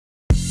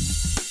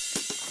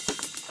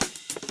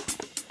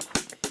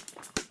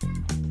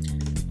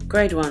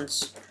Grade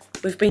 1s,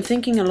 we've been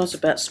thinking a lot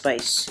about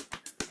space,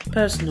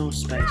 personal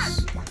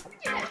space,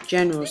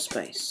 general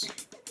space.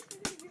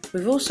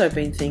 We've also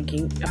been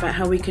thinking about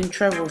how we can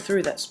travel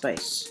through that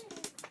space.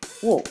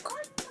 Walk,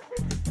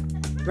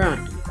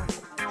 run,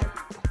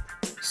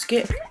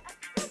 skip,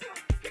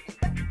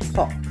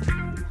 hop,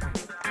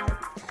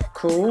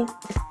 crawl,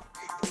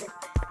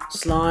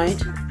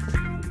 slide,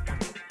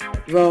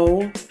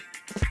 roll,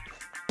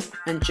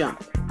 and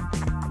jump.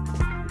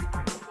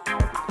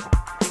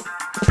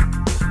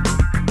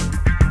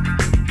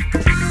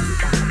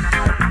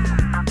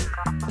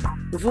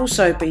 We've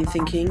also been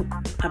thinking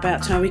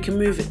about how we can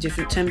move at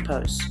different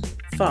tempos,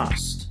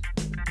 fast,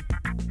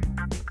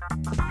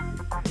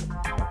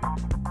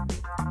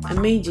 a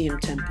medium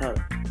tempo,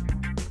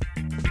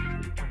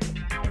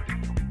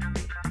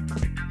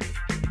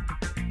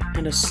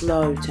 and a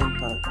slow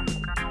tempo.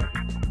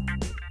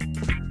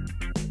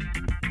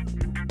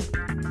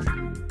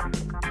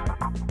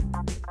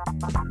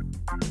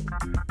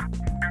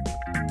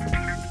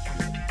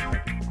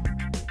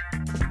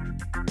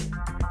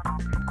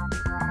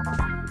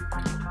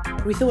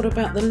 We thought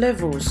about the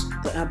levels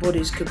that our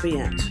bodies could be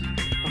at,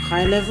 a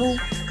high level,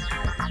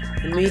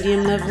 a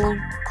medium level,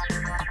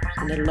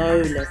 and a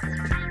low level,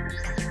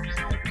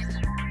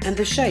 and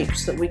the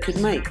shapes that we could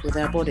make with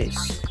our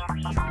bodies: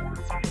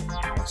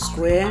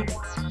 square,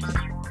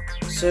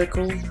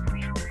 circle,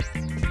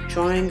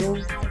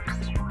 triangle,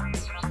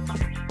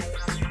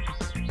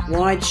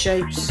 wide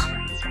shapes,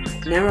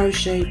 narrow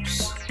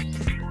shapes,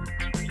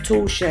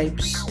 tall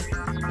shapes,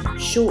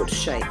 short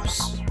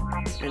shapes,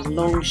 and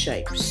long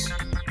shapes.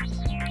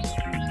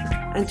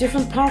 And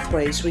different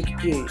pathways we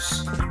could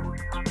use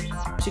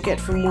to get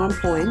from one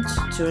point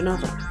to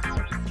another.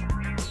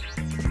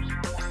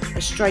 A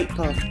straight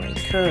pathway,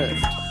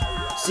 curved,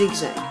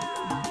 zigzag.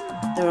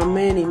 There are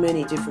many,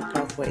 many different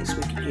pathways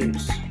we could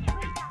use.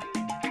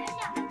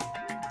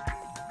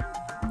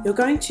 You're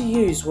going to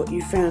use what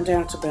you found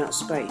out about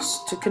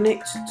space to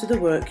connect to the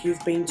work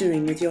you've been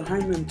doing with your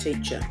homeroom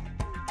teacher.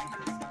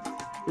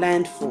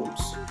 Landforms.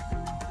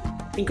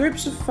 In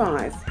groups of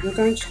 5, you're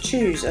going to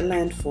choose a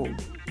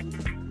landform.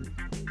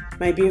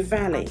 Maybe a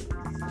valley,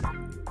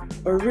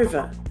 or a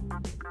river,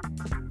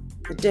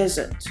 a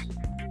desert,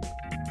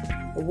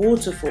 a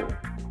waterfall,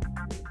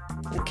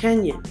 a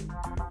canyon,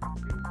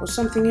 or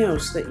something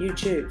else that you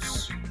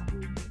choose.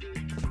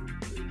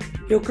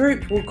 Your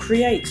group will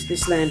create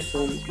this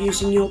landform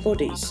using your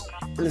bodies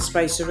and the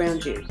space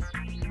around you.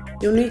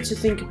 You'll need to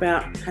think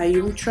about how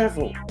you will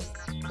travel.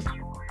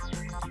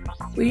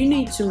 Will you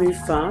need to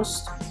move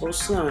fast or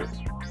slow?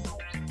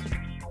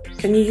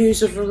 Can you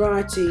use a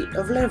variety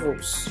of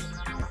levels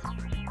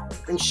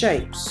and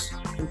shapes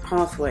and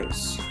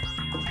pathways?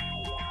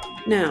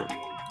 Now,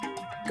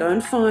 go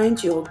and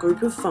find your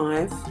group of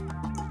 5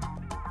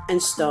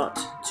 and start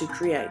to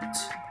create.